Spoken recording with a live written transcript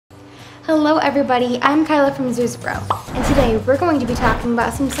Hello everybody, I'm Kyla from Zeusbro, and today we're going to be talking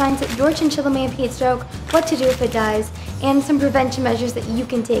about some signs that your chinchilla may have heat stroke, what to do if it does, and some prevention measures that you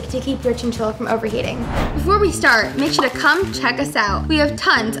can take to keep your chinchilla from overheating. Before we start, make sure to come check us out. We have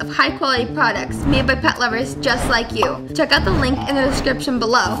tons of high quality products made by pet lovers just like you. Check out the link in the description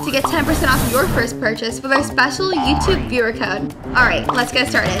below to get 10% off your first purchase with our special YouTube viewer code. Alright, let's get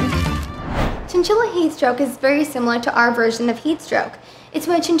started. Chinchilla heat stroke is very similar to our version of heat stroke. It's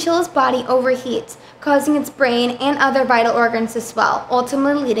when a chinchilla's body overheats, causing its brain and other vital organs to swell,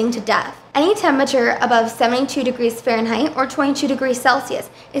 ultimately leading to death. Any temperature above 72 degrees Fahrenheit or 22 degrees Celsius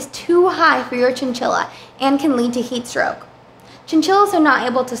is too high for your chinchilla and can lead to heat stroke. Chinchillas are not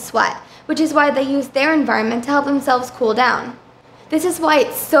able to sweat, which is why they use their environment to help themselves cool down. This is why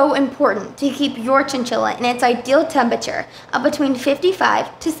it's so important to keep your chinchilla in its ideal temperature of between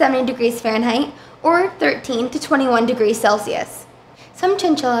 55 to 70 degrees Fahrenheit or 13 to 21 degrees Celsius. Some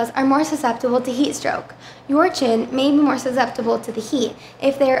chinchillas are more susceptible to heat stroke. Your chin may be more susceptible to the heat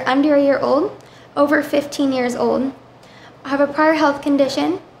if they are under a year old, over 15 years old, have a prior health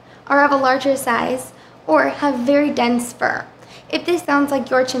condition, or have a larger size, or have very dense fur. If this sounds like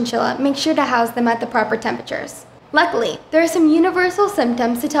your chinchilla, make sure to house them at the proper temperatures. Luckily, there are some universal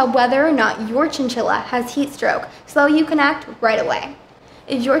symptoms to tell whether or not your chinchilla has heat stroke, so you can act right away.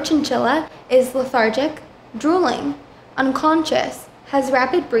 If your chinchilla is lethargic, drooling, unconscious, has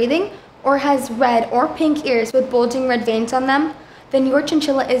rapid breathing, or has red or pink ears with bulging red veins on them, then your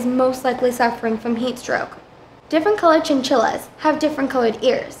chinchilla is most likely suffering from heat stroke. Different colored chinchillas have different colored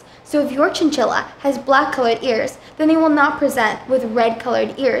ears, so if your chinchilla has black colored ears, then they will not present with red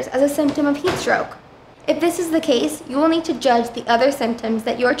colored ears as a symptom of heat stroke. If this is the case, you will need to judge the other symptoms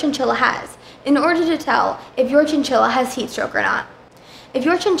that your chinchilla has in order to tell if your chinchilla has heat stroke or not. If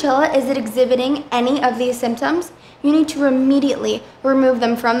your chinchilla is exhibiting any of these symptoms, you need to immediately remove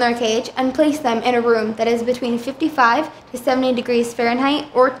them from their cage and place them in a room that is between 55 to 70 degrees Fahrenheit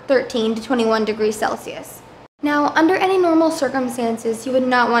or 13 to 21 degrees Celsius. Now, under any normal circumstances, you would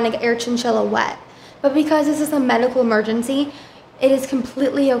not want to get your chinchilla wet, but because this is a medical emergency, it is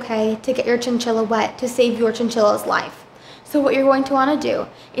completely okay to get your chinchilla wet to save your chinchilla's life. So what you're going to want to do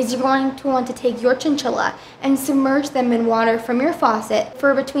is you're going to want to take your chinchilla and submerge them in water from your faucet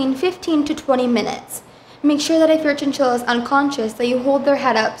for between 15 to 20 minutes. Make sure that if your chinchilla is unconscious that you hold their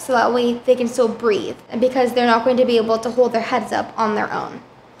head up so that way they can still breathe, because they're not going to be able to hold their heads up on their own.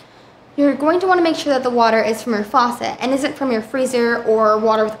 You're going to want to make sure that the water is from your faucet and isn't from your freezer or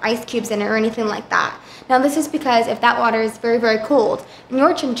water with ice cubes in it or anything like that. Now this is because if that water is very, very cold and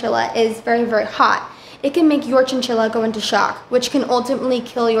your chinchilla is very, very hot, it can make your chinchilla go into shock, which can ultimately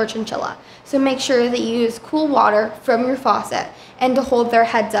kill your chinchilla. So make sure that you use cool water from your faucet and to hold their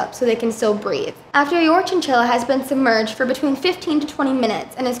heads up so they can still breathe. After your chinchilla has been submerged for between 15 to 20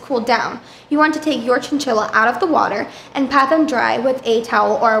 minutes and is cooled down, you want to take your chinchilla out of the water and pat them dry with a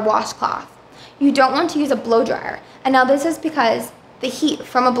towel or a washcloth. You don't want to use a blow dryer, and now this is because the heat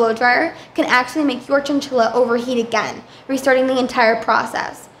from a blow dryer can actually make your chinchilla overheat again, restarting the entire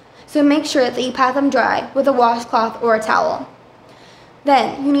process. So make sure that you pat them dry with a washcloth or a towel.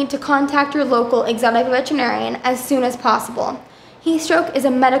 Then you need to contact your local exotic veterinarian as soon as possible. Heat stroke is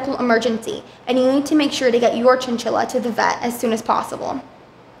a medical emergency, and you need to make sure to get your chinchilla to the vet as soon as possible.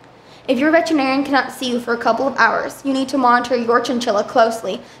 If your veterinarian cannot see you for a couple of hours, you need to monitor your chinchilla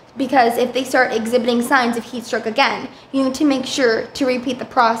closely, because if they start exhibiting signs of heat stroke again, you need to make sure to repeat the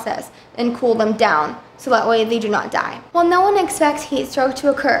process and cool them down, so that way they do not die. While no one expects heat stroke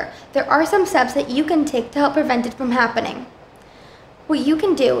to occur, there are some steps that you can take to help prevent it from happening. What you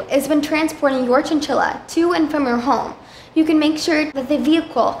can do is when transporting your chinchilla to and from your home, you can make sure that the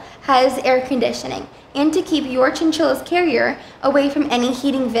vehicle has air conditioning and to keep your chinchilla's carrier away from any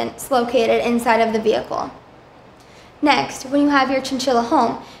heating vents located inside of the vehicle. Next, when you have your chinchilla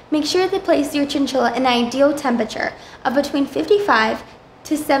home, make sure to place your chinchilla in an ideal temperature of between 55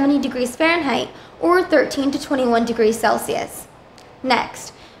 to 70 degrees Fahrenheit or 13 to 21 degrees Celsius.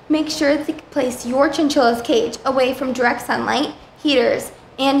 Next, make sure to place your chinchilla's cage away from direct sunlight, heaters,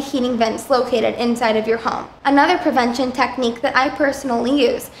 and heating vents located inside of your home. Another prevention technique that I personally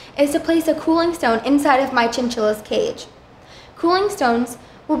use is to place a cooling stone inside of my chinchilla's cage. Cooling stones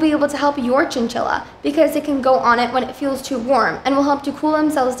will be able to help your chinchilla because it can go on it when it feels too warm and will help to cool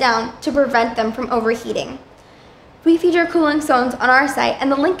themselves down to prevent them from overheating. We feature cooling stones on our site,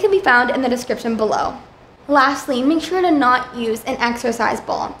 and the link can be found in the description below. Lastly, make sure to not use an exercise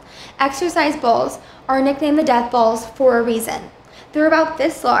ball. Exercise balls are nicknamed the death balls for a reason. They're about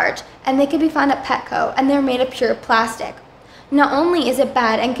this large, and they can be found at Petco, and they're made of pure plastic. Not only is it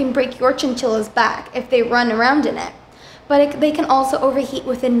bad and can break your chinchilla's back if they run around in it, but they can also overheat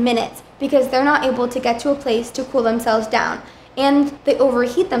within minutes because they're not able to get to a place to cool themselves down, and they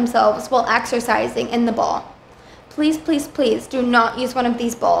overheat themselves while exercising in the ball. Please, please, please do not use one of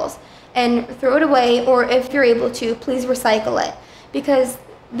these balls and throw it away, or if you're able to, please recycle it, because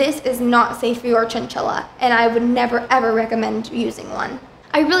this is not safe for your chinchilla, and I would never ever recommend using one.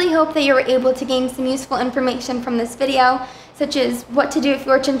 I really hope that you were able to gain some useful information from this video, such as what to do if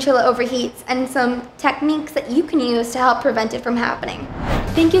your chinchilla overheats and some techniques that you can use to help prevent it from happening.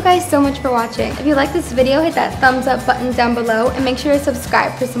 Thank you guys so much for watching. If you like this video, hit that thumbs up button down below and make sure to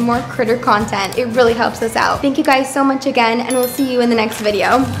subscribe for some more critter content. It really helps us out. Thank you guys so much again, and we'll see you in the next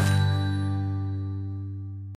video.